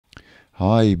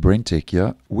Hi, BrenTech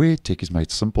here, where tech is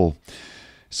made simple.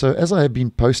 So as I have been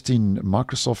posting,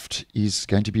 Microsoft is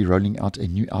going to be rolling out a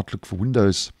new Outlook for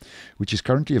Windows, which is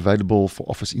currently available for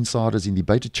Office Insiders in the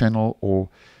beta channel or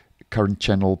current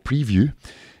channel preview.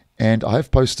 And I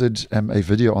have posted a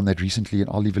video on that recently, and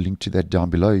I'll leave a link to that down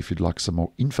below if you'd like some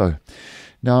more info.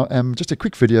 Now, just a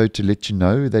quick video to let you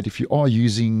know that if you are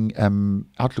using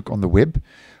Outlook on the web,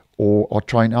 or are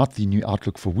trying out the new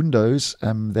Outlook for Windows,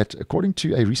 that according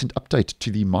to a recent update to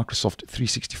the Microsoft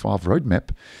 365 roadmap,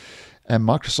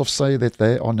 Microsoft say that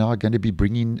they are now going to be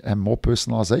bringing more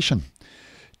personalization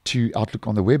to Outlook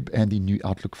on the web and the new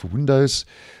Outlook for Windows,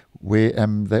 where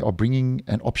they are bringing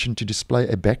an option to display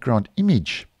a background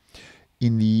image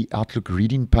in the Outlook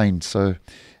reading pane. So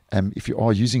if you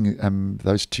are using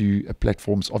those two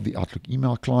platforms of the Outlook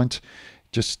email client,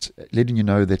 just letting you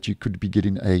know that you could be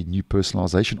getting a new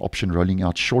personalization option rolling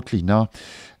out shortly. Now,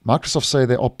 Microsoft say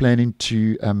they are planning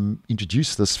to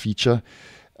introduce this feature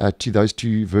to those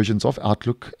two versions of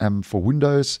Outlook for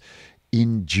Windows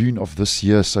in June of this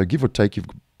year. So give or take, you've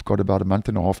got about a month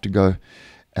and a half to go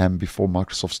before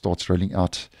Microsoft starts rolling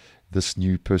out this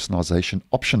new personalization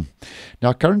option.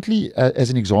 Now, currently, as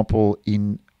an example,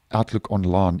 in Outlook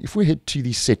Online, if we head to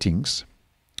the settings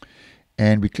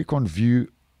and we click on View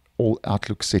All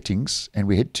Outlook Settings, and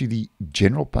we head to the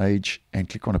General page and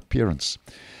click on Appearance.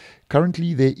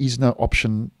 Currently, there is no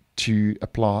option to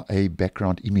apply a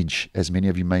background image, as many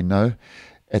of you may know.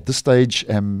 At this stage,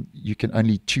 you can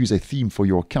only choose a theme for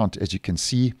your account, as you can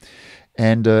see,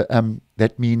 and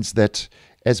that means that,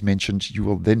 as mentioned, you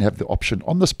will then have the option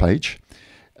on this page,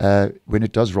 when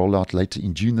it does roll out later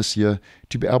in June this year,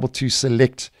 to be able to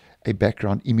select a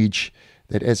background image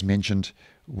that, as mentioned,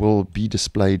 will be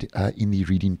displayed in the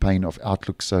reading pane of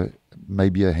Outlook. So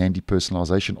maybe a handy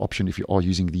personalization option if you are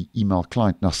using the email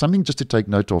client. Now, something just to take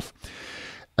note of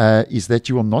is that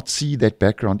you will not see that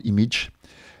background image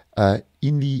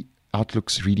in the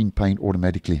Outlook's reading pane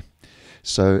automatically.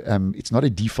 So it's not a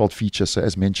default feature. So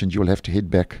as mentioned, you'll have to head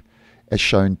back as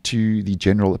shown to the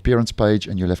general appearance page,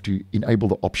 and you'll have to enable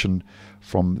the option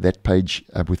from that page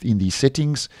within the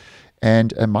settings.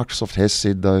 And Microsoft has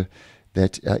said, though,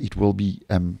 that it will be,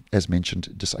 as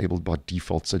mentioned, disabled by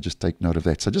default. So just take note of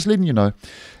that. So just letting you know,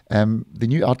 the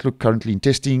new Outlook currently in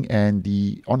testing, and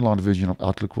the online version of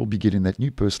Outlook will be getting that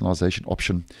new personalization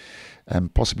option,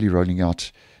 possibly rolling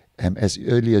out as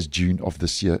early as June of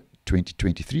this year,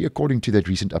 2023, according to that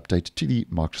recent update to the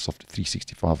Microsoft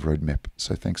 365 roadmap.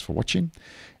 So thanks for watching,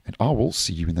 and I will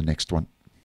see you in the next one.